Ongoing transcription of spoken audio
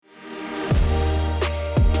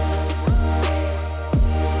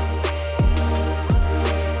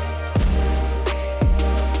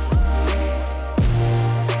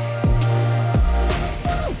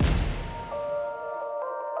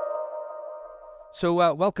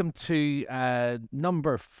So, welcome to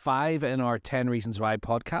number 5 in our 10 Reasons Why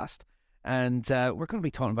podcast. And we're going to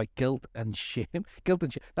be talking about guilt and shame. Guilt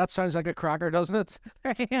and shame. That sounds like a cracker, doesn't it?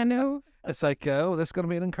 I know. It's like, oh, this is going to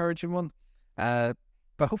be an encouraging one. But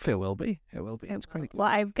hopefully it will be. It will be. It's quite good. Well,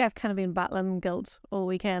 I've kind of been battling guilt all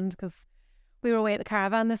weekend because we were away at the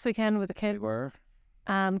caravan this weekend with the kids. We were.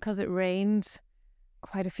 Because it rained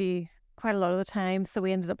quite a lot of the time, so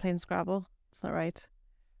we ended up playing Scrabble. Is that right?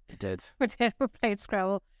 It did. We played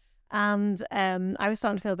Scrabble, and I was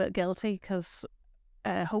starting to feel a bit guilty because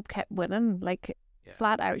Hope kept winning. Like,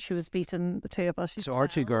 flat out, she was beating the two of us. So our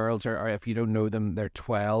two girls are, if you don't know them, they're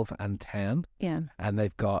 12 and 10. Yeah. And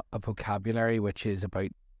they've got a vocabulary which is about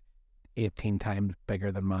 18 times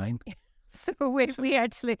bigger than mine. So we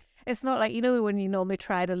actually, it's not like, you know, when you normally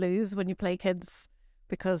try to lose when you play kids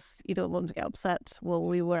because you don't want them to get upset. Well,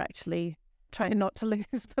 we were actually trying not to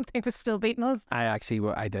lose, but they were still beating us. I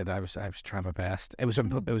did. I was trying my best. It was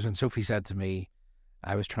when Sophie said to me,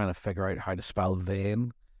 I was trying to figure out how to spell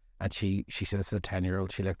vein, and she said, this is a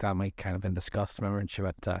 10-year-old. She looked at me kind of in disgust, remember, and she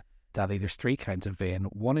went, Daddy, there's 3 kinds of vein: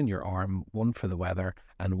 one in your arm, one for the weather,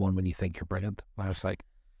 and one when you think you're brilliant. And I was like,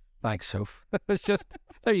 thanks, Soph. It was just,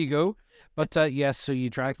 there you go. But yes, so you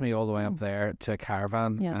dragged me all the way up there to a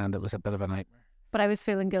caravan, and it was a bit of a nightmare. But I was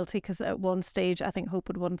feeling guilty because at one stage, I think Hope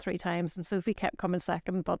had won 3 times and Sophie kept coming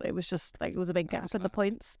second, but it was just like, it was a big gap in the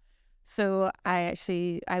points. So I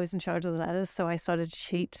was in charge of the letters, so I started to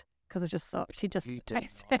cheat because I just thought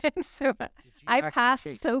so I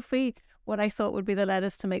passed Sophie what I thought would be the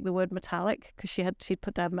letters to make the word metallic, because I'd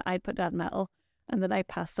put down metal, and then I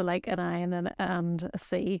passed a like, an I, and a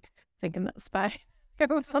C, thinking that's fine. It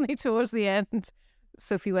was only towards the end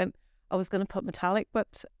Sophie went, I was going to put metallic,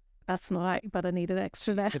 but that's not right, but I needed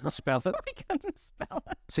extra letters. Couldn't spell it. I couldn't spell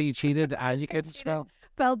it. So you cheated and you couldn't spell?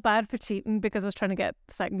 Felt bad for cheating because I was trying to get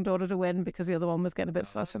the second daughter to win because the other one was getting a bit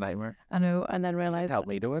sus. That's a nightmare. I know, and then realised Help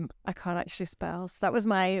me to win. I can't actually spell. So that was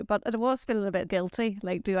but I was feeling a bit guilty.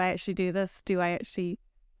 Like, do I actually do this? Do I actually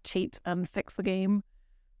cheat and fix the game?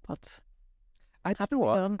 But I had you know to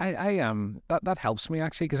what? be done. That helps me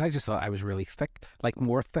actually, because I just thought I was really thick, like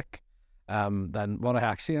more thick than what I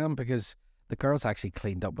actually am, because the girls actually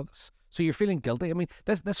cleaned up with us. So you're feeling guilty. I mean,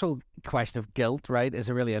 this whole question of guilt, right, is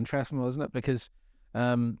a really interesting one, isn't it? Because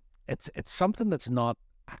it's something that's not.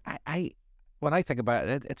 I when I think about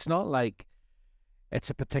it, it's not like it's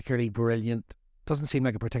a particularly brilliant. Doesn't seem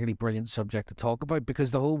like a particularly brilliant subject to talk about,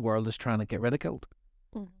 because the whole world is trying to get rid of guilt.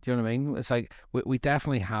 Do you know what I mean? It's like we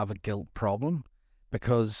definitely have a guilt problem,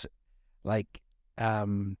 because, like, I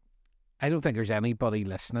don't think there's anybody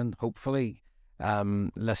listening, hopefully,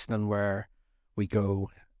 listening where we go,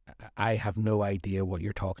 I have no idea what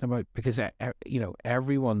you're talking about, because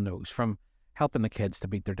everyone knows, from helping the kids to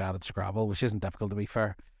beat their dad at Scrabble, which isn't difficult, to be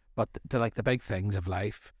fair, but to like the big things of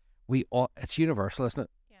life, it's universal, isn't it?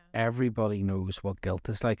 Yeah. Everybody knows what guilt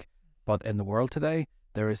is like, but in the world today,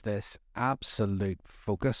 there is this absolute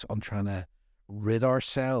focus on trying to rid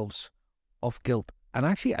ourselves of guilt, and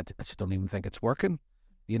actually, I just don't even think it's working.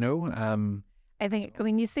 You know, I think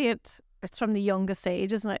when you see it, it's from the youngest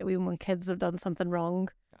age, isn't it? When kids have done something wrong,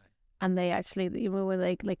 and they actually, when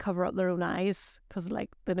they cover up their own eyes because, like,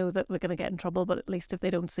 they know that they're going to get in trouble, but at least if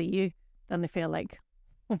they don't see you, then they feel like,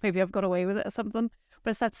 well, maybe I've got away with it or something.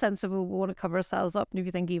 But it's that sense of we want to cover ourselves up. And if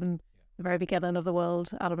you think even the very beginning of the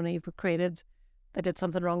world, Adam and Eve were created, they did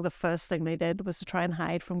something wrong. The first thing they did was to try and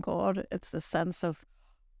hide from God. It's this sense of,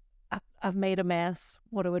 I've made a mess.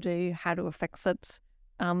 What do I do? How do I fix it?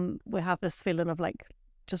 We have this feeling of like,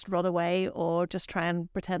 just run away or just try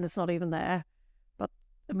and pretend it's not even there. But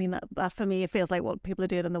I mean, that for me, it feels like what people are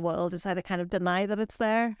doing in the world is either kind of deny that it's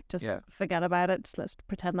there, just forget about it, just let's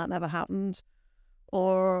pretend that never happened.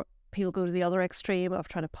 Or people go to the other extreme of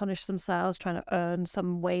trying to punish themselves, trying to earn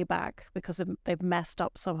some way back because they've messed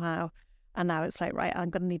up somehow. And now it's like, right,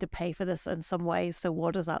 I'm going to need to pay for this in some way. So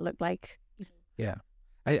what does that look like? Yeah,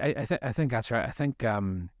 I think that's right. I think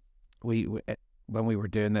we when we were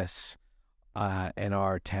doing this in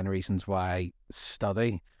our 10 Reasons Why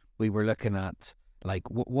study, we were looking at, like,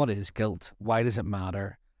 what is guilt? Why does it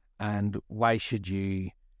matter? And why should you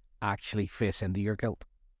actually face into your guilt?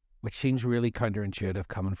 Which seems really counterintuitive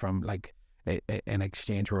coming from, like, in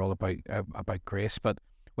Exchange, we're all about grace. But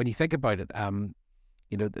when you think about it,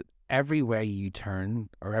 that everywhere you turn,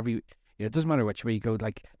 or it doesn't matter which way you go,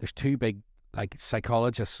 like, there's 2 big, like,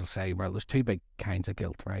 psychologists will say, well, there's 2 big kinds of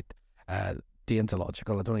guilt, right?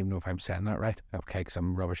 Deontological. I don't even know if I'm saying that right. Okay, because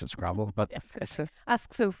I'm rubbish at Scrabble. But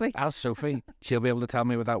ask Sophie. Ask Sophie. She'll be able to tell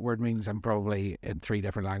me what that word means. I'm probably in 3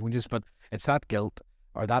 different languages, but it's that guilt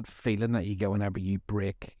or that feeling that you get whenever you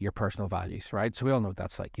break your personal values, right? So we all know what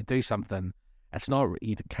that's like. You do something it's not,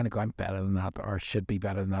 you kind of go, I'm better than that, or should be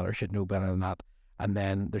better than that, or should know better than that. And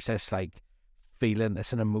then there's this like feeling,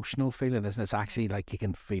 it's an emotional feeling, isn't it? It's actually like you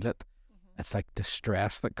can feel it. It's like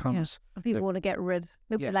distress that comes. And people want to get rid.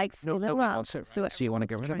 Nobody likes feeling nobody that. wants it, So, right? So you want to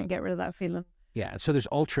get rid try of and it. get rid of that feeling. Yeah. So there's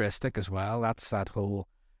altruistic as well. That's that whole,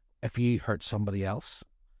 if you hurt somebody else.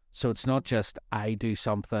 So it's not just I do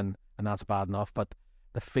something and that's bad enough, but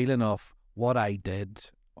the feeling of what I did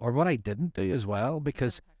or what I didn't do as well,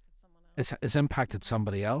 because it's impacted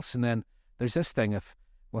somebody else. And then there's this thing of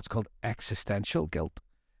what's called existential guilt,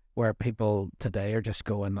 where people today are just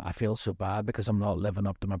going, I feel so bad because I'm not living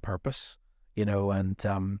up to my purpose, you know,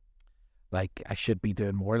 and like I should be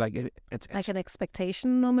doing more. Like it's like an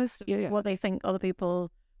expectation almost of Yeah. what they think other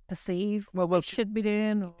people perceive well, they should be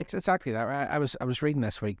doing. Or... It's exactly that. Right? I was reading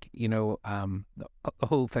this week, you know, the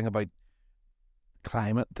whole thing about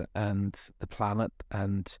climate and the planet,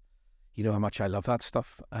 and you know how much I love that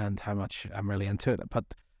stuff and how much I'm really into it. But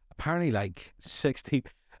apparently, like 60,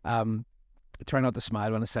 try not to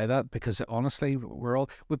smile when I say that, because honestly,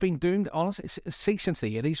 we've been doomed. Honestly, see, since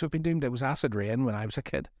the 80s, we've been doomed. It was acid rain when I was a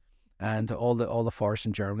kid, and all the forests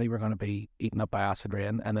in Germany were going to be eaten up by acid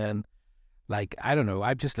rain, and then. Like, I don't know,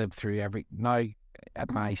 I've just lived through now,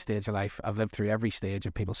 at my stage of life, I've lived through every stage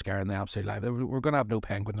of people scaring the absolute life. We're going to have no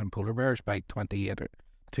penguins and polar bears by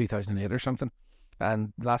 2008 or something.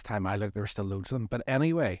 And last time I looked, there were still loads of them. But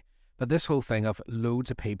anyway, but this whole thing of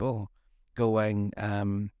loads of people going,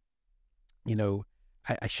 you know,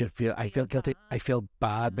 I feel guilty. I feel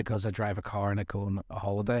bad because I drive a car and I go on a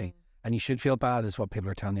holiday. And you should feel bad is what people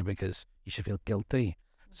are telling you, because you should feel guilty.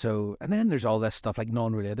 So, and then there's all this stuff like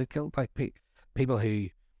non-related guilt, like people who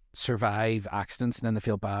survive accidents and then they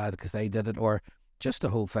feel bad because they did it, or just the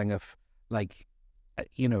whole thing of like,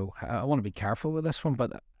 you know, I want to be careful with this one,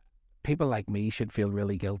 but people like me should feel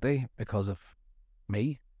really guilty because of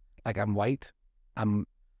me. Like, I'm white, I'm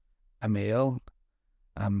a male,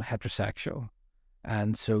 I'm heterosexual,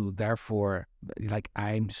 and so therefore, like,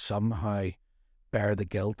 I'm somehow bear the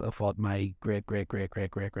guilt of what my great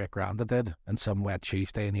granda did on some wet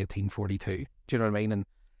Tuesday in 1842. Do you know what I mean? And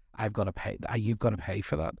I've got to pay. You've got to pay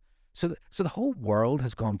for that. So the whole world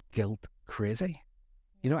has gone guilt crazy.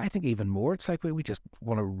 You know, I think even more. It's like we just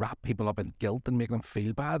want to wrap people up in guilt and make them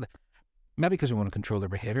feel bad. Maybe because we want to control their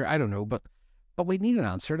behavior. I don't know, but we need an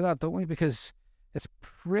answer to that, don't we? Because it's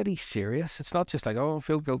pretty serious. It's not just like, oh, I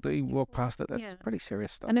feel guilty, walk past it. It's pretty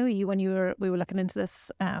serious stuff. I know we were looking into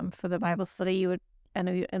this for the Bible study, I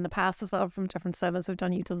know in the past as well, from different sermons we've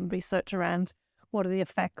done, you've done research around what are the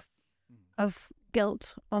effects of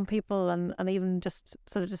guilt on people, and even just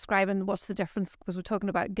sort of describing what's the difference, because we're talking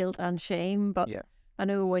about guilt and shame, but I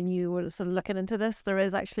know when you were sort of looking into this, there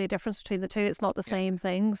is actually a difference between the two. It's not the same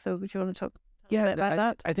thing. So do you want to talk a bit about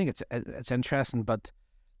that? I think it's interesting, but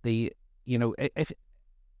if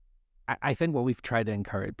I think what we've tried to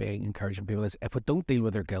encouraging people is, if we don't deal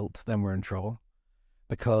with their guilt, then we're in trouble,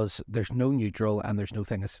 because there's no neutral and there's no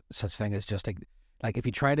such thing as just like if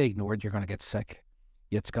you try to ignore it, you're going to get sick.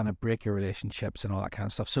 It's going to break your relationships and all that kind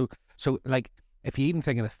of stuff. So like, if you even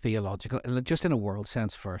think in a theological, just in a world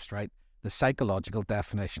sense first, right? The psychological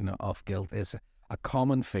definition of guilt is a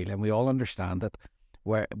common feeling. We all understand it.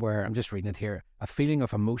 Where I'm just reading it here, a feeling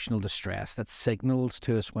of emotional distress that signals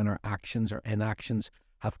to us when our actions or inactions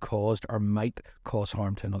have caused or might cause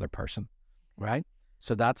harm to another person, right?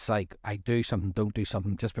 So that's like, I do something, don't do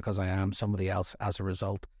something, just because I am somebody else as a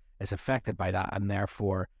result is affected by that, and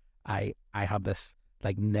therefore I have this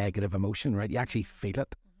like negative emotion, right? You actually feel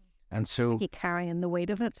it. And so you're carrying the weight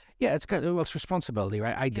of it. Yeah, it's responsibility,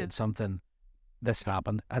 right? I did something, this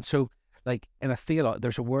happened. And so like in a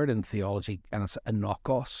there's a word in theology, and it's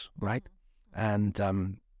anokos, right? And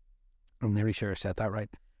I'm nearly sure I said that right.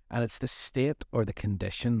 And it's the state or the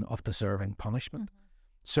condition of deserving punishment.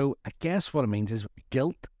 So I guess what it means is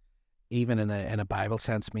guilt, even in a Bible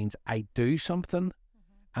sense, means I do something,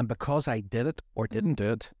 and because I did it or didn't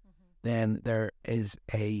do it, then there is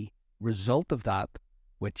a result of that,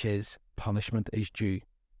 which is punishment is due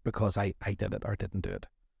because I did it or didn't do it.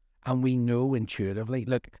 And we know intuitively,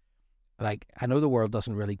 look, like, I know the world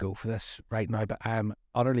doesn't really go for this right now, but I am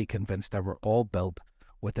utterly convinced that we're all built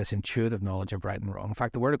with this intuitive knowledge of right and wrong. In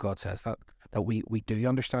fact, the Word of God says that we do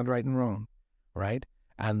understand right and wrong, right?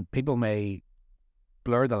 And people may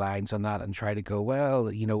blur the lines on that and try to go,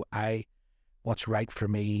 well, you know, what's right for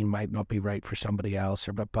me might not be right for somebody else,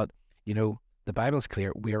 but you know, the Bible's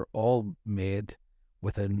clear. We are all made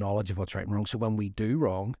with a knowledge of what's right and wrong. So when we do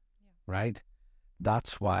wrong, right,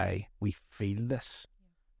 that's why we feel this.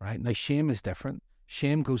 Right? Now, shame is different.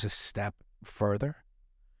 Shame goes a step further.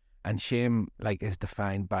 And shame, like, is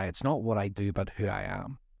defined by, it's not what I do, but who I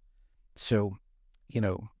am. So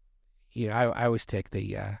I always take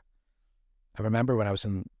the. I remember when I was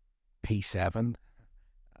in P7.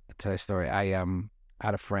 To tell you a story, I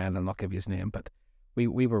had a friend. I'll not give you his name, but we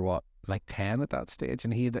were what, like 10 at that stage,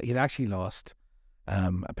 and he'd actually lost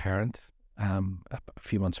a parent a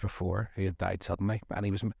few months before, who had died suddenly, and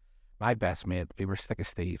he was my best mate. We were thick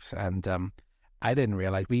as thieves, and I didn't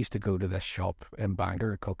realize we used to go to this shop in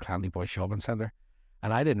Bangor called Clandy Boy Shopping Centre,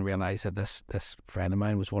 and I didn't realize that this friend of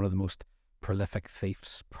mine was one of the most prolific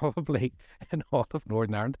thieves probably in all of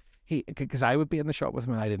Northern Ireland. Because I would be in the shop with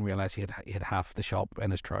him, and I didn't realize he had half the shop in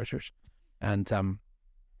his trousers, and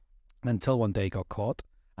until one day he got caught,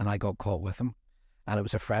 and I got caught with him, and it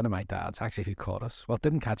was a friend of my dad's actually who caught us. Well, it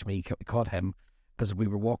didn't catch me; he caught him because we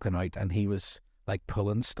were walking out, and he was like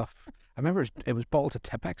pulling stuff. I remember it was bottles of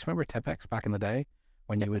Tipex. Remember Tipex back in the day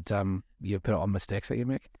when you would put it on mistakes that you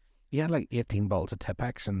make. He had like 18 bottles of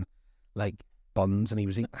Tipex and like buns, and he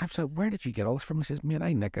was eating. I was like, "Where did you get all this from?" He says, "Mate,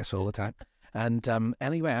 I nick this all the time." And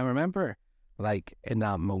anyway, I remember like in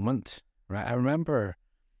that moment, right? I remember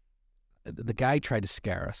the guy tried to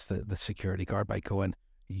scare us, the security guard, by going,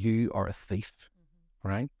 "You are a thief,"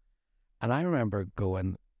 right? And I remember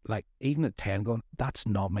going, like, even at 10, going, "That's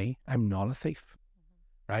not me. I'm not a thief."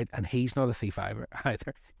 Right? And he's not a thief either. He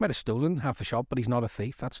might have stolen half the shop, but he's not a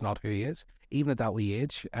thief. That's not who he is, even at that wee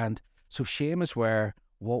age. And so shame is where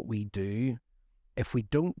what we do, if we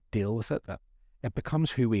don't deal with it, it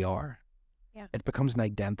becomes who we are. Yeah. It becomes an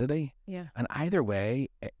identity. Yeah. And either way,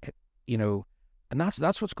 and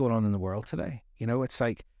that's what's going on in the world today. It's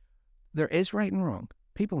like there is right and wrong.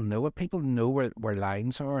 People know it. People know where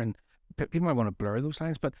lines are, and people might want to blur those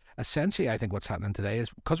lines. But essentially, I think what's happening today is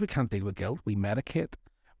because we can't deal with guilt, we medicate.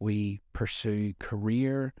 We pursue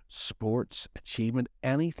career, sports, achievement,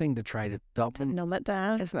 anything to try to numb it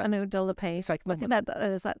down. Isn't it? I know, dull the pace. It's like I think that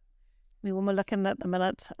is that. When we're looking at the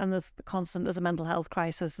minute, and there's a mental health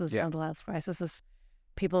crisis. There's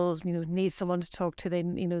people, need someone to talk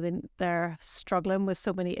to. They're struggling with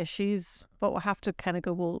so many issues, but we have to kind of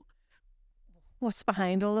go, well, what's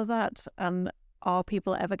behind all of that? And are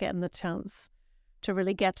people ever getting the chance to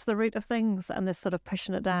really get to the root of things? And this sort of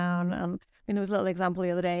pushing it down. And there was a little example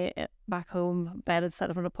the other day back home. Ben had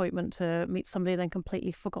set up an appointment to meet somebody, then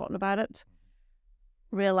completely forgotten about it.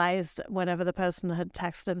 Realised whenever the person had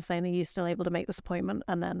texted him saying, "Are you still able to make this appointment?"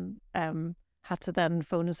 And then had to then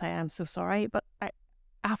phone and say, "I'm so sorry." But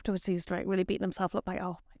afterwards he was like really beating himself up, like,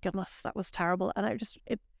 "Oh my goodness, that was terrible." And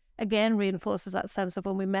it again reinforces that sense of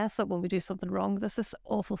when we mess up, when we do something wrong, there's this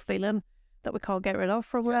awful feeling that we can't get rid of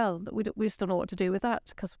for a while, that we just don't know what to do with that,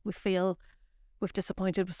 because we feel we've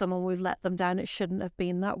disappointed with someone, we've let them down, it shouldn't have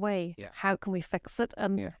been that way. Yeah. How can we fix it?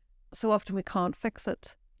 And so often we can't fix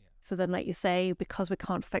it. So then, like you say, because we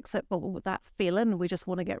can't fix it, but with that feeling, we just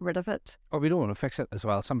want to get rid of it. Or we don't want to fix it as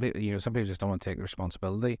well. Some people just don't want to take the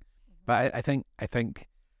responsibility. But I think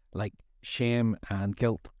like shame and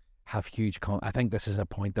guilt have huge. I think this is a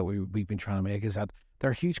point that we've been trying to make, is that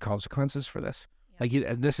there are huge consequences for this. Yeah.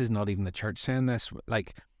 Like this is not even the church saying this.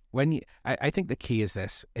 Like I think the key is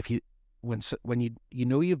this: when you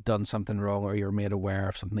know you've done something wrong, or you're made aware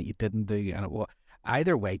of something that you didn't do, and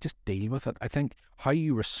either way, just deal with it. I think how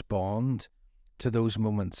you respond to those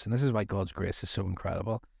moments, and this is why God's grace is so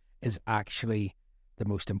incredible, is actually the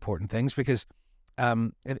most important things. Because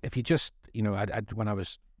if you just, when I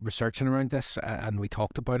was researching around this and we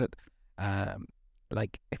talked about it,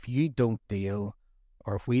 like if you don't deal,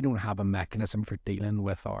 or if we don't have a mechanism for dealing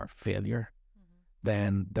with our failure,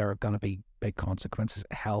 then there are going to be big consequences: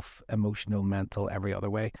 health, emotional, mental, every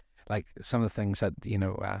other way. Like some of the things that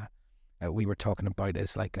we were talking about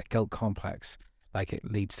is like a guilt complex. Like it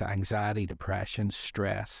leads to anxiety, depression,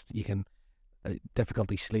 stress. You can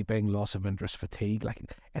difficulty sleeping, loss of interest, fatigue.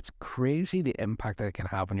 Like it's crazy the impact that it can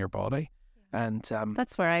have on your body. And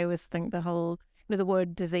that's where I always think the whole, the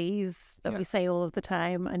word disease that we say all of the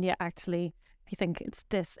time, and yet actually, if you think it's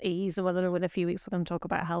dis-ease, well, I know in a few weeks we're going to talk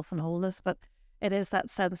about health and wholeness, but it is that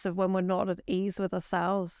sense of when we're not at ease with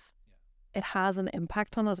ourselves. It has an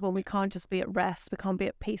impact on us when we can't just be at rest, we can't be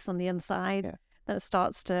at peace on the inside, then it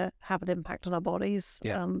starts to have an impact on our bodies.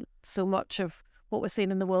 So much of what we're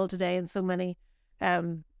seeing in the world today, and so many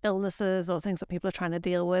illnesses or things that people are trying to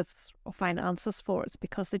deal with or find answers for, it's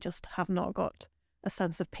because they just have not got a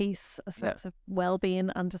sense of peace, a sense of well-being,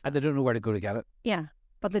 and they don't know where to go to get it. Yeah,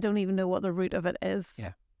 but they don't even know what the root of it is.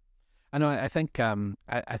 Yeah, I know. I think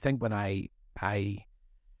I think when I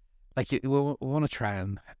like, we want to try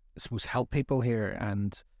and, I suppose, help people here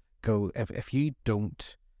and go, if you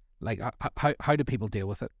don't, like, how do people deal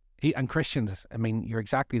with it? And Christians, I mean, you're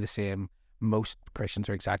exactly the same. Most Christians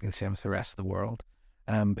are exactly the same as the rest of the world,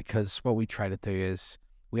 because what we try to do is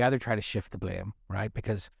we either try to shift the blame, right?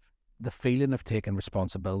 Because the feeling of taking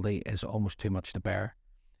responsibility is almost too much to bear.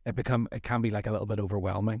 It can be like a little bit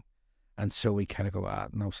overwhelming, and so we kind of go,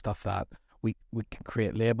 no, stuff that. We can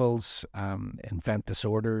create labels, invent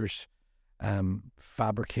disorders,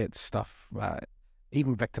 fabricate stuff,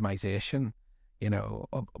 even victimization, you know.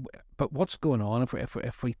 But what's going on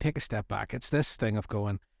if we take a step back? It's this thing of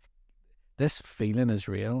going, this feeling is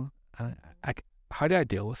real. How do I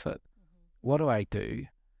deal with it? What do I do?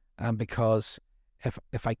 Because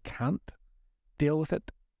if I can't deal with it,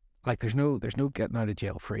 like there's no getting out of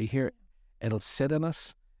jail free here. It'll sit in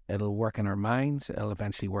us. It'll work in our minds. It'll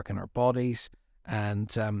eventually work in our bodies.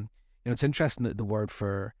 And you know, it's interesting that the word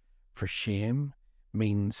for shame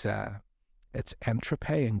means it's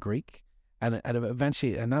entropy in Greek, and it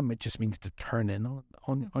eventually, and that just means to turn in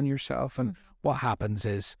on yourself. And what happens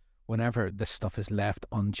is, whenever this stuff is left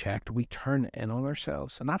unchecked, we turn in on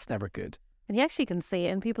ourselves, and that's never good. And you actually can see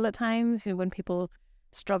it in people at times, you know, when people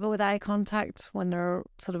struggle with eye contact, when they're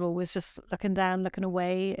sort of always just looking down, looking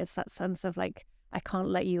away. It's that sense of like, I can't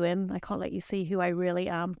let you in. I can't let you see who I really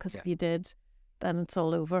am, because if you did, then it's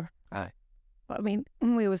all over. Aye. But I mean,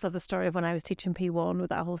 we always love the story of when I was teaching P1 with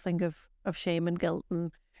that whole thing of shame and guilt.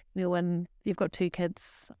 And, you know, when you've got two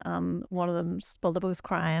kids, one of them's, well, they're both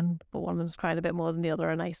crying, but one of them's crying a bit more than the other.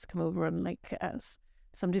 And I used to come over and like,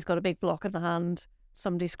 somebody's got a big block in the hand,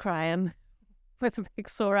 somebody's crying with a big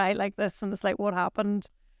sore eye like this. And it's like, what happened?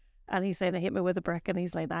 And he's saying, they hit me with a brick. And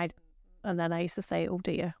he's like, and then I used to say, oh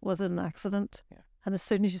dear, was it an accident? Yeah. And as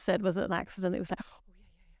soon as you said, was it an accident? It was like, oh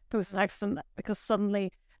yeah. It was an accident, because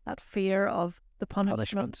suddenly that fear of the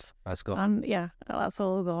punishment. That's gone. And yeah, that's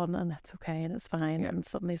all gone, and it's okay and it's fine. Yeah. And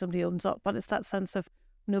suddenly somebody owns up. But it's that sense of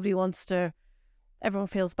nobody wants to, everyone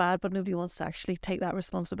feels bad, but nobody wants to actually take that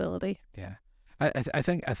responsibility. Yeah. I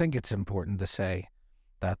think it's important to say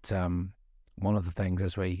that one of the things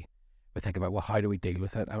as we think about, well, how do we deal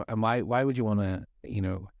with it? And why would you want to, you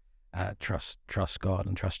know, trust God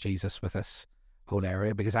and trust Jesus with this whole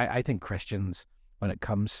area? Because I think Christians, when it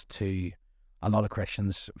comes to, a lot of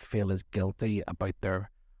Christians feel as guilty about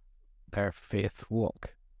their faith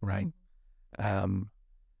walk, right?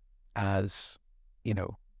 As, you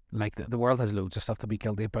know, like the world has loads of stuff to be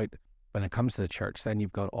guilty about. When it comes to the church, then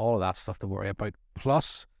you've got all of that stuff to worry about,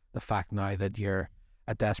 plus the fact now that you're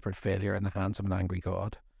a desperate failure in the hands of an angry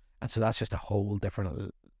God. And so that's just a whole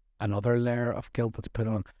different, another layer of guilt that's put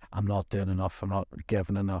on. I'm not doing enough. I'm not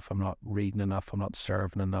giving enough. I'm not reading enough. I'm not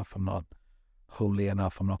serving enough. I'm not holy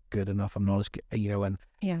enough. I'm not good enough. I'm not as good, you know. And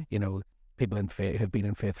you know, people in faith who've been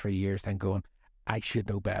in faith for years then going, I should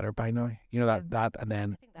know better by now. You know, that and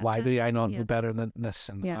then why do I not know better than this?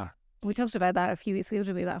 And we talked about that a few weeks ago,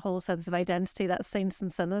 to be that whole sense of identity, that saints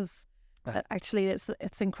and sinners. That actually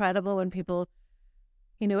it's incredible when people,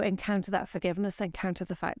 you know, encounter that forgiveness, encounter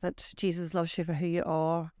the fact that Jesus loves you for who you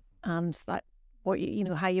are, and that what you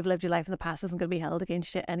know, how you've lived your life in the past isn't going to be held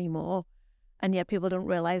against you anymore. And yet people don't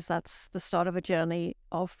realize that's the start of a journey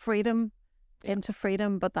of freedom into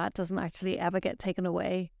freedom, but that doesn't actually ever get taken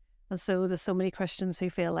away. And so there's so many Christians who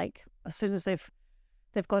feel like as soon as they've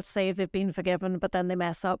got saved, they've been forgiven, but then they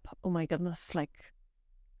mess up. Oh my goodness, like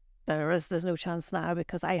there's no chance now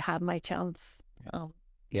because I had my chance.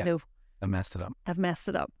 You know, I messed it up. I've messed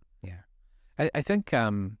it up. Yeah. I think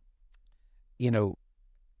you know,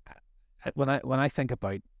 when I think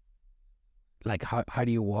about like how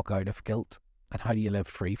do you walk out of guilt and how do you live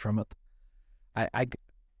free from it, I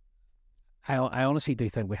honestly do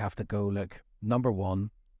think we have to go, look, number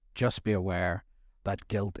one, just be aware that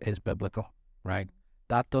guilt is biblical, right?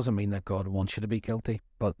 That doesn't mean that God wants you to be guilty,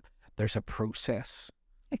 but there's a process.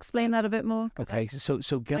 Explain that a bit more. Okay, so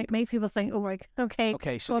guilt might make people think, oh, right,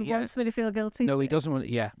 okay, so God wants me to feel guilty. No, he doesn't want.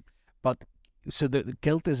 Yeah, but so the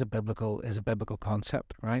guilt is a biblical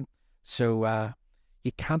concept, right? So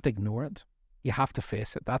you can't ignore it. You have to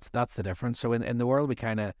face it. That's the difference. So in the world, we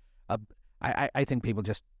kind of, I think people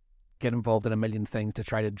just get involved in a million things to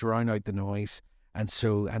try to drown out the noise, and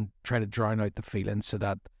try to drown out the feelings so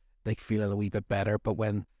that they feel a wee bit better. But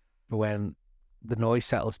when the noise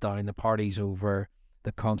settles down, the party's over,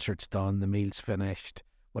 the concert's done, the meal's finished,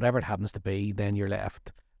 whatever it happens to be, then you're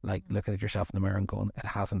left like looking at yourself in the mirror and going,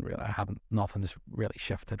 nothing has really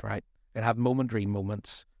shifted, right? It had momentary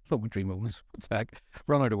moments. What's that?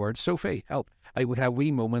 Run out of words. Sophie, help. I would have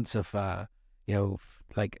wee moments of, you know,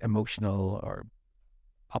 like emotional or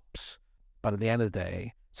ups, but at the end of the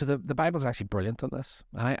day, so the Bible's actually brilliant on this,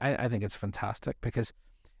 and I think it's fantastic because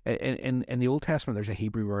in the Old Testament there's a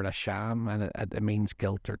Hebrew word, asham, and it means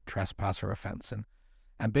guilt or trespass or offense,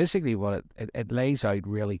 and basically what it lays out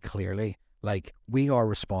really clearly, like we are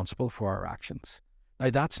responsible for our actions. Now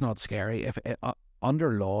that's not scary.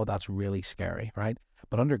 under law, that's really scary, right?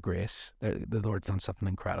 But under grace, the Lord's done something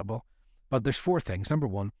incredible. But there's 4 things. Number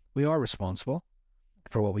 1, we are responsible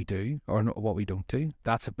for what we do or what we don't do.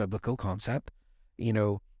 That's a biblical concept.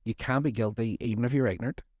 You can be guilty even if you're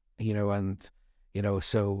ignorant, and,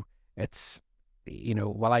 so it's,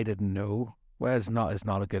 well, I didn't know. Well, it's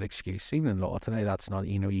not a good excuse. Even in law today, that's not,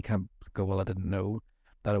 you can't go, well, I didn't know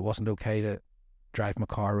that it wasn't okay to drive my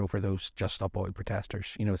car over those Just Stop Oil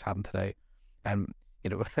protesters. It's happened today. And,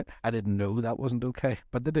 I didn't know that wasn't okay,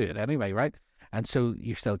 but they do it anyway, right? And so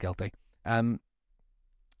you're still guilty.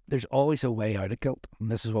 There's always a way out of guilt.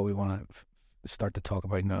 And this is what we want to start to talk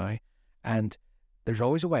about now. And there's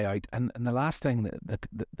always a way out. And the last thing, the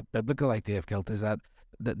biblical idea of guilt is that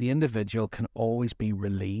the individual can always be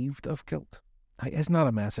relieved of guilt. Isn't that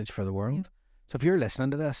a message for the world? Yeah. So if you're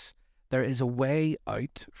listening to this, there is a way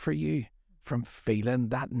out for you from feeling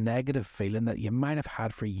that negative feeling that you might have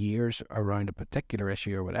had for years around a particular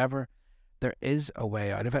issue or whatever. There is a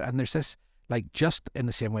way out of it. And there's this, like, just in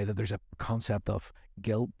the same way that there's a concept of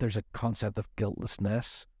guilt, there's a concept of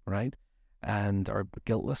guiltlessness, right? Or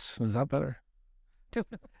guiltless. Is that better?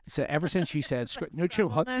 So ever since you said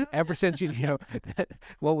ever since we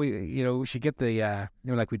should get the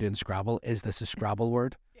like we do in Scrabble. Is this a Scrabble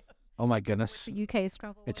word? Yes. Oh my goodness! It's a UK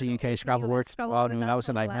Scrabble. It's a UK Scrabble word. Oh no, that was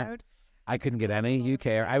a nightmare. Allowed. I couldn't get any UK.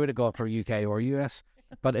 I would have gone for UK or US,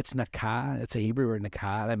 but it's nakah. It's a Hebrew word,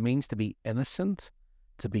 nakah. And it means to be innocent,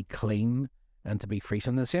 to be clean, and to be free.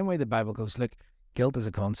 So in the same way the Bible goes, look, guilt is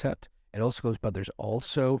a concept. It also goes, but there's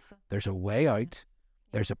a way out.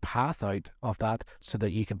 There's a path out of that so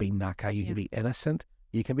that you can be nakah, you can be innocent,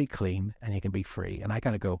 you can be clean, and you can be free. And I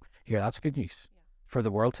kind of go, here, that's good news. Yeah. For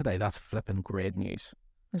the world today, that's flipping great news.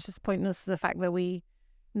 It's just pointing us to the fact that we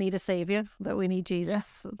need a saviour, that we need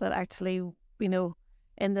Jesus, that actually,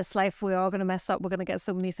 in this life we are going to mess up, we're going to get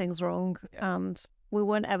so many things wrong, and we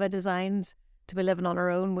weren't ever designed to be living on our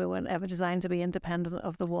own. We weren't ever designed to be independent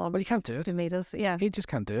of the one. Well, you can't do it. Who made us. Yeah. You just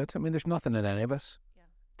can't do it. I mean, there's nothing in any of us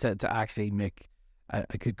to actually make I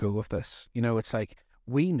could go with this. It's like,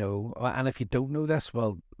 we know, and if you don't know this,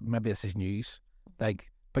 well, maybe this is news, but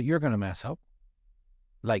you're going to mess up.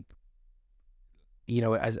 As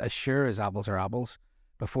sure as apples are apples,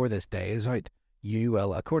 before this day is out, you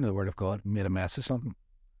will, according to the Word of God, made a mess of something,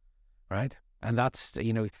 right? And that's, so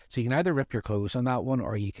you can either rip your clothes on that one,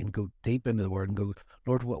 or you can go deep into the Word and go,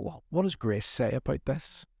 Lord, what does grace say about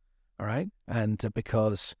this? All right? And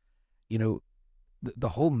because, the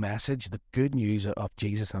whole message, the good news of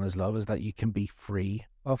Jesus and his love is that you can be free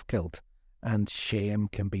of guilt and shame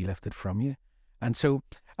can be lifted from you. And so,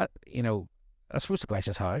 I suppose the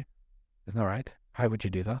question is how? Isn't that right? How would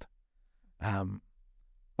you do that?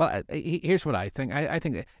 Well, here's what I think. I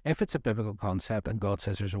think if it's a biblical concept and God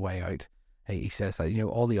says there's a way out, he says that,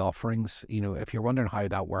 all the offerings, if you're wondering how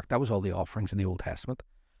that worked, that was all the offerings in the Old Testament.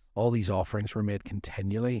 All these offerings were made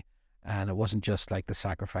continually. And it wasn't just like the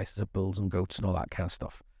sacrifices of bulls and goats and all that kind of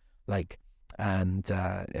stuff. It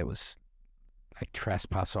was like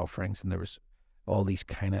trespass offerings, and there was all these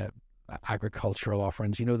kind of agricultural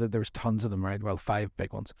offerings. That there was tons of them, right? Well, 5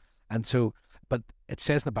 big ones. And so, but it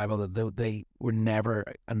says in the Bible that they were never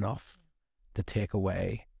enough to take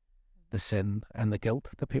away the sin and the guilt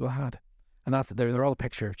that people had. And that they're all a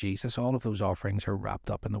picture of Jesus. All of those offerings are wrapped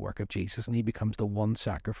up in the work of Jesus, and he becomes the one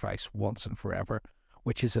sacrifice once and forever,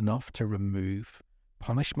 which is enough to remove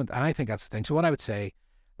punishment. And I think that's the thing. So what I would say,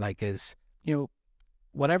 is,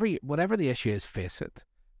 whatever the issue is, face it.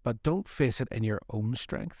 But don't face it in your own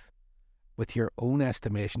strength, with your own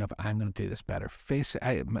estimation of, I'm going to do this better. Face it.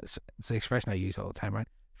 It's the expression I use all the time, right?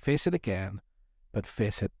 Face it again, but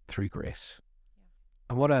face it through grace. Yeah.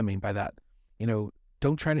 And what do I mean by that?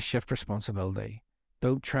 Don't try to shift responsibility.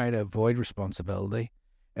 Don't try to avoid responsibility.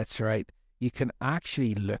 It's right. You can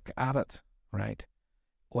actually look at it, right?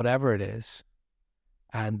 Whatever it is,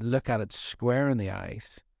 and look at it square in the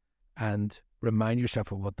eyes and remind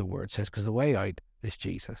yourself of what the Word says, because the way out is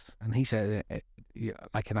Jesus. And he said,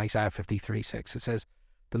 like in Isaiah 53:6, it says,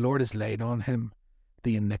 the Lord has laid on him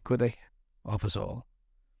the iniquity of us all.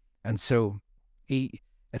 And so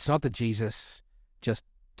it's not that Jesus just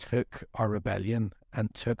took our rebellion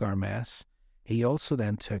and took our mess. He also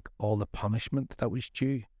then took all the punishment that was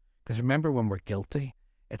due. Because remember, when we're guilty,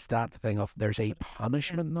 it's that thing of there's a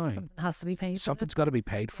punishment now. Something has to be paid. Something's got to be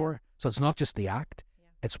paid for. So it's not just the act.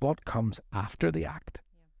 It's what comes after the act.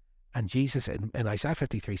 And Jesus, in Isaiah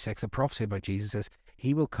 53:6, the prophecy about Jesus is,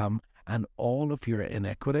 he will come and all of your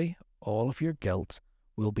iniquity, all of your guilt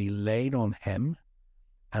will be laid on him,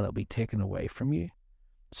 and it'll be taken away from you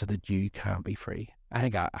so that you can be free. I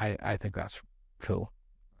think that's cool.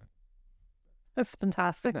 That's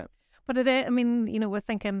fantastic. But But it is, I mean, we're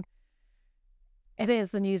thinking it is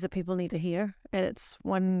the news that people need to hear. It's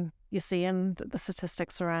when you see in the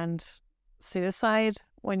statistics around suicide,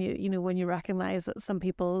 when when you recognize that some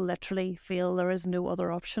people literally feel there is no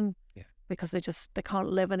other option because they can't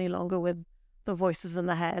live any longer with the voices in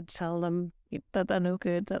the head tell them that they're no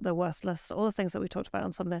good, that they're worthless, all the things that we talked about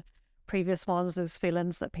on some of the previous ones, those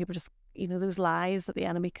feelings that people just, those lies that the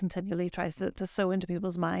enemy continually tries to sow into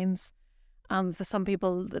people's minds. And for some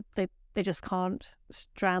people, they just can't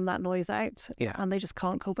drown that noise out, and they just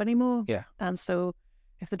can't cope anymore. Yeah. And so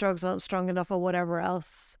if the drugs aren't strong enough or whatever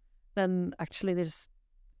else, then actually they just,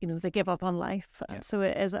 they give up on life. Yeah. So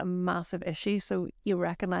it is a massive issue. So you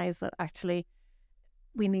recognize that actually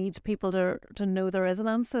we need people to know there is an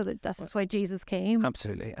answer. That's why Jesus came.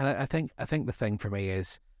 Absolutely. And I think the thing for me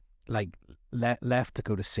is, like, left to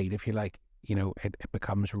go to seed, if you like, it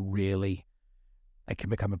becomes really, it can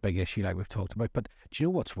become a big issue like we've talked about. But do you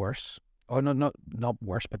know what's worse? Oh, no, not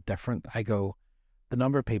worse, but different. I go, the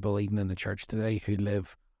number of people even in the church today who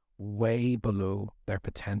live way below their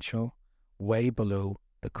potential, way below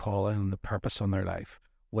the calling and the purpose on their life,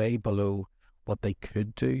 way below what they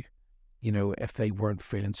could do, if they weren't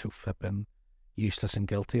feeling so flippin' useless and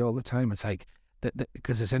guilty all the time. It's like,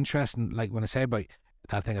 because it's interesting, like when I say about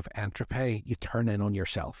that thing of entropy, you turn in on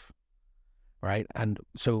yourself, right? And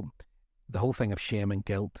so the whole thing of shame and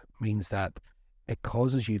guilt means that it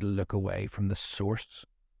causes you to look away from the source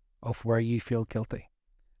of where you feel guilty.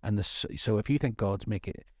 And so if you think God's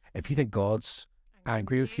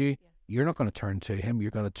angry with you, you're not going to turn to him,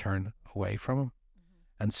 you're going to turn away from him.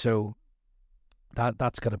 And so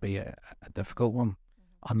that's going to be a difficult one,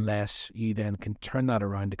 unless you then can turn that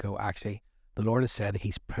around to go, actually, the Lord has said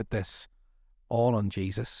he's put this all on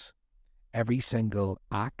Jesus. Every single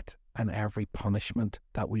act and every punishment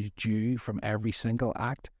that was due from every single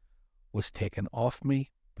act was taken off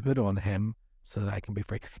me, put on him, so that I can be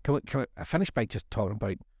free. Can I finish by just talking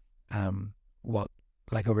about what,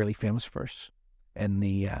 like, a really famous verse in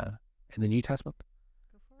the New Testament?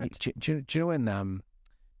 Do you know in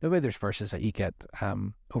the way there's verses that you get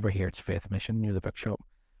over here, it's Faith Mission near the bookshop,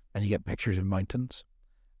 and you get pictures of mountains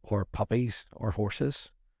or puppies or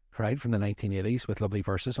horses, right, from the 1980s with lovely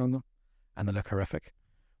verses on them, and they look horrific.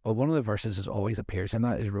 Well, one of the verses that always appears in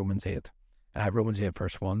that is Romans 8. Romans 8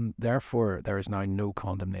 verse 1, therefore there is now no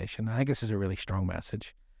condemnation. I think this is a really strong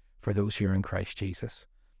message for those who are in Christ Jesus.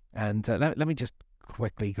 And let me just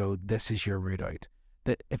quickly go, this is your route out.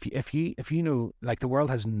 That if you know, like, the world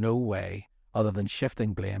has no way other than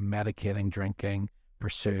shifting blame, medicating, drinking,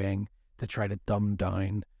 pursuing, to try to dumb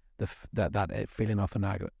down that feeling of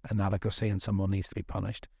inadequacy and someone needs to be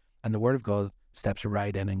punished. And the Word of God steps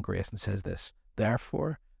right in grace and says this,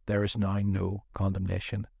 therefore there is now no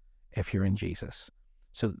condemnation if you're in Jesus.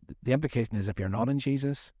 So the implication is, if you're not in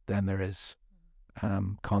Jesus, then there is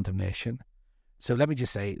condemnation. So let me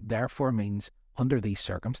just say, therefore means under these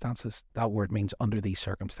circumstances. That word means under these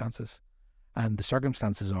circumstances. And the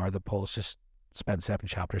circumstances are that Paul's just spent 7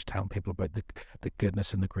 chapters telling people about the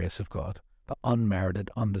goodness and the grace of God, the unmerited,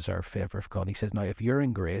 undeserved favour of God. He says, now, if you're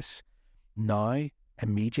in grace, now,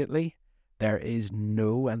 immediately, there is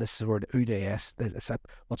no, and this is the word oudeis, it's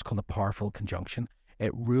what's called a powerful conjunction.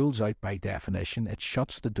 It rules out by definition. It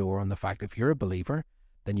shuts the door on the fact if you're a believer,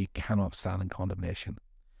 then you cannot stand in condemnation.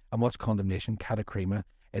 And what's condemnation? Katakrima.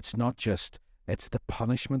 It's not just, it's the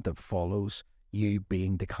punishment that follows you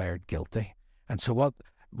being declared guilty. And so what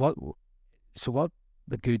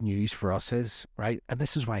the good news for us is, right, and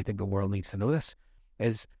this is why I think the world needs to know this,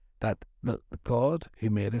 is that the God who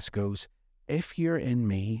made us goes, if you're in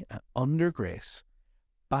me under grace,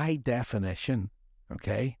 by definition,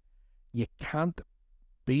 okay, you can't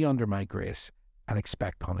be under my grace and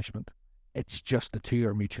expect punishment. It's just the two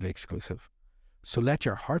are mutually exclusive. So let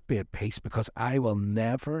your heart be at peace, because I will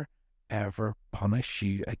never, ever punish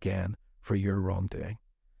you again for your wrongdoing.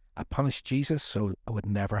 I punished Jesus, so I would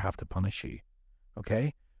never have to punish you.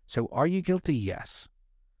 Okay? So are you guilty? Yes.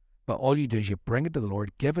 But all you do is you bring it to the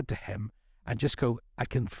Lord, give it to him, and just go, I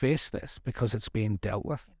can face this because it's being dealt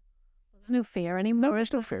with. There's no fear anymore. No,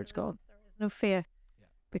 there's no fear. It's gone. There is no fear.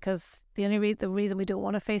 Because the reason we don't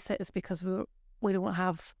want to face it is because we don't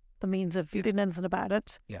have the means of doing anything about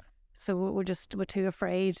it. Yeah. So we're too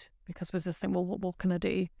afraid, because we're just thinking, well, what can I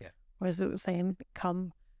do? Yeah. Whereas it was saying,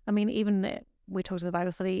 come. I mean, even we talked in the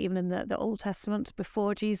Bible study, even in the Old Testament,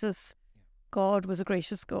 before Jesus, God was a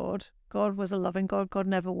gracious God. God was a loving God. God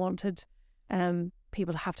never wanted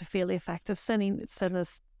people to have to feel the effect of sinning. Sin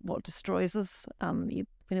is what destroys us.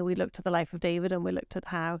 We looked at the life of David, and we looked at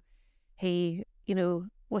how he,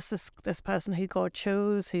 was this person who God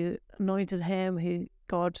chose, who anointed him, who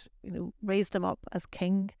God, raised him up as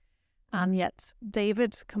king. And yet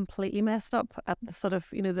David completely messed up at the sort of,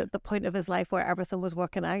 the point of his life where everything was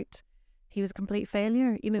working out. He was a complete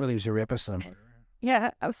failure, Well, he was a rapist and a murderer.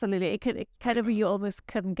 Yeah, absolutely. It kind of, you almost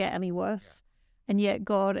couldn't get any worse. And yet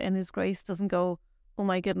God in his grace doesn't go, oh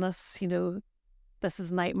my goodness, this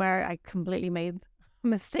is a nightmare. I completely made a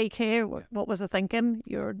mistake here. What was I thinking?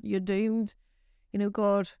 You're doomed.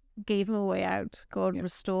 God gave him a way out. God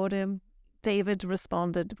restored him. David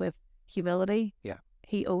responded with humility. Yeah.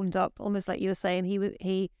 He owned up, almost like you were saying.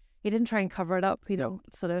 He didn't try and cover it up. He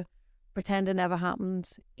don't sort of pretend it never happened.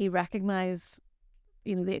 He recognized,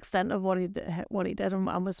 the extent of what he did,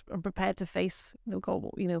 and was prepared to face, God,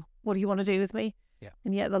 what do you want to do with me? Yeah.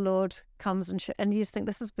 And yet the Lord comes and you just think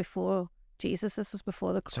this is before Jesus. This was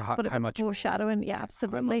before the cross, So but it was foreshadowing. Yeah,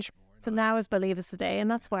 absolutely. So now as believers today,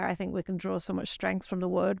 and that's where I think we can draw so much strength from the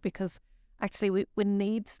Word, because actually we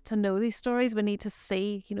need to know these stories. We need to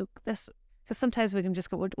see, this, because sometimes we can just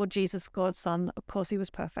go, well, Jesus, God's Son, of course he was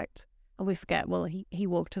perfect. And we forget, well, he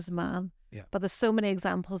walked as a man. Yeah. But there's so many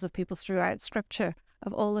examples of people throughout Scripture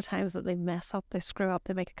of all the times that they mess up, they screw up,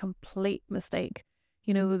 they make a complete mistake.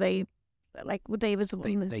 They, like with David's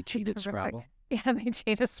one, they cheated Scrabble. Yeah, they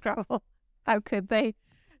cheated Scrabble. How could they?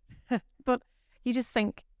 But you just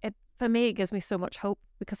think, for me, it gives me so much hope,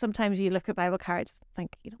 because sometimes you look at Bible characters and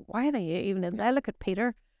think, why are they even in there? Look at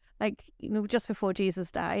Peter. Like, just before Jesus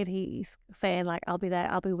died, he's saying, like, I'll be there,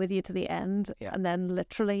 I'll be with you to the end. Yeah. And then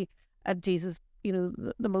literally at Jesus,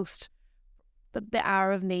 the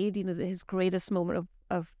hour of need, his greatest moment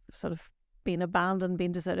of sort of being abandoned,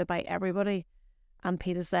 being deserted by everybody. And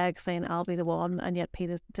Peter's there saying, I'll be the one. And yet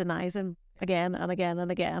Peter denies him again and again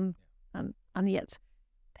and again. And yet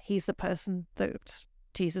he's the person that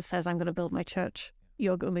Jesus says, I'm going to build my church.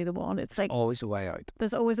 You're going to be the one. It's like always a way out.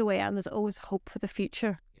 There's always a way out, and there's always hope for the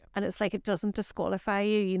future. Yeah. And it's like, it doesn't disqualify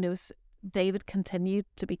you. David continued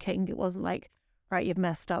to be king. It wasn't like, right, you've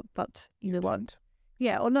messed up, but you know what?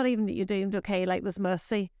 Yeah, or not even that you're doomed. Okay, like there's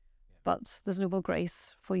mercy, but there's no more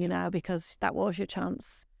grace for you now, because that was your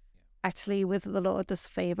chance. Actually, with the Lord, there's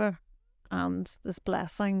favor and this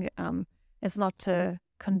blessing. It's not to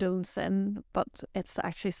condone sin, but it's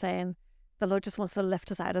actually saying the Lord just wants to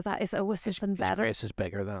lift us out of that. It's always something better. His grace is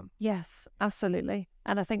bigger than. Yes, absolutely.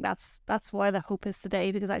 And I think that's why the hope is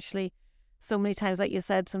today, because actually so many times, like you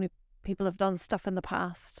said, so many people have done stuff in the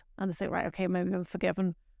past and they think, right, okay, maybe I'm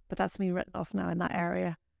forgiven, but that's me written off now in that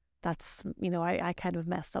area. That's, I kind of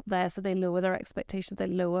messed up there. So they lower their expectations. They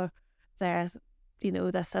lower their,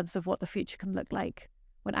 their sense of what the future can look like.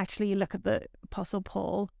 When actually you look at the Apostle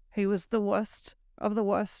Paul, who was the worst of the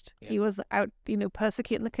worst. Yeah. He was out,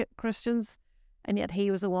 persecuting the Christians, and yet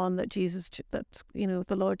he was the one that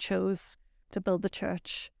the Lord chose to build the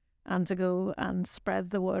church and to go and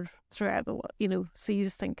spread the word throughout the world. So you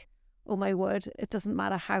just think, oh my word, it doesn't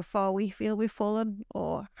matter how far we feel we've fallen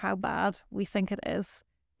or how bad we think it is.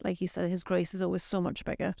 Like you said, his grace is always so much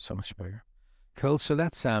bigger. So much bigger. Cool. So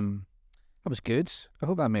that's that was good. I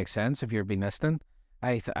hope that makes sense if you've been listening.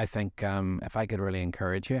 I think if I could really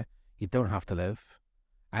encourage you, you don't have to live.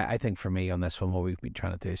 I think for me on this one, what we've been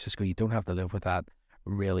trying to do is just go, you don't have to live with that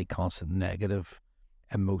really constant negative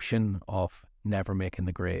emotion of never making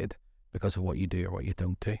the grade because of what you do or what you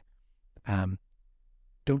don't do.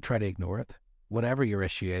 Don't try to ignore it. Whatever your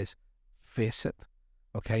issue is, face it.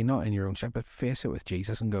 Okay, not in your own strength, but face it with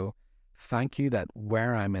Jesus and go, thank you that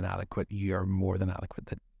where I'm inadequate, you're more than adequate,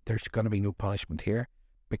 that there's going to be no punishment here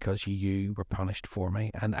because you were punished for me.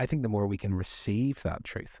 And I think the more we can receive that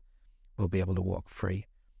truth, we'll be able to walk free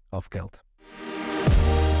of guilt.